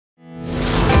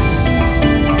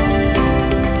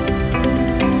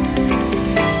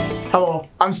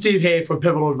I'm Steve Hoeft with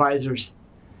Pivotal Advisors.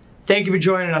 Thank you for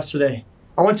joining us today.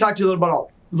 I want to talk to you a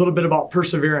little bit about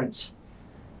perseverance.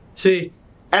 See,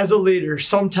 as a leader,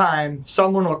 sometime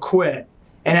someone will quit,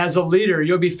 and as a leader,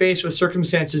 you'll be faced with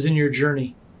circumstances in your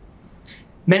journey.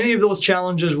 Many of those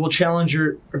challenges will challenge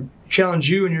you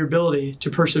in your ability to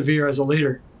persevere as a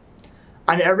leader.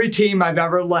 On every team I've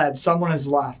ever led, someone has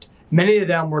left. Many of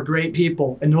them were great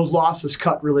people, and those losses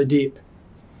cut really deep.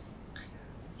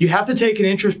 You have to take an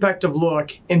introspective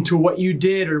look into what you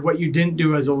did or what you didn't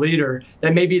do as a leader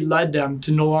that maybe led them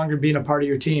to no longer being a part of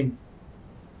your team.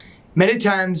 Many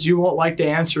times you won't like the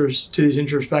answers to these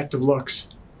introspective looks.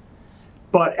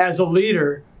 But as a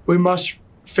leader, we must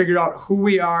figure out who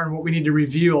we are and what we need to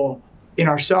reveal in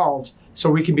ourselves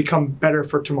so we can become better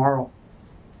for tomorrow.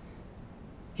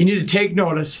 You need to take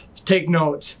notice, take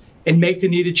notes, and make the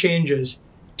needed changes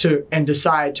and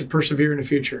decide to persevere in the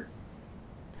future.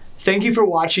 Thank you for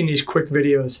watching these quick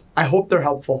videos. I hope they're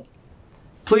helpful.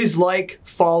 Please like,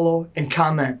 follow, and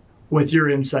comment with your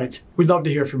insights. We'd love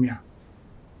to hear from you.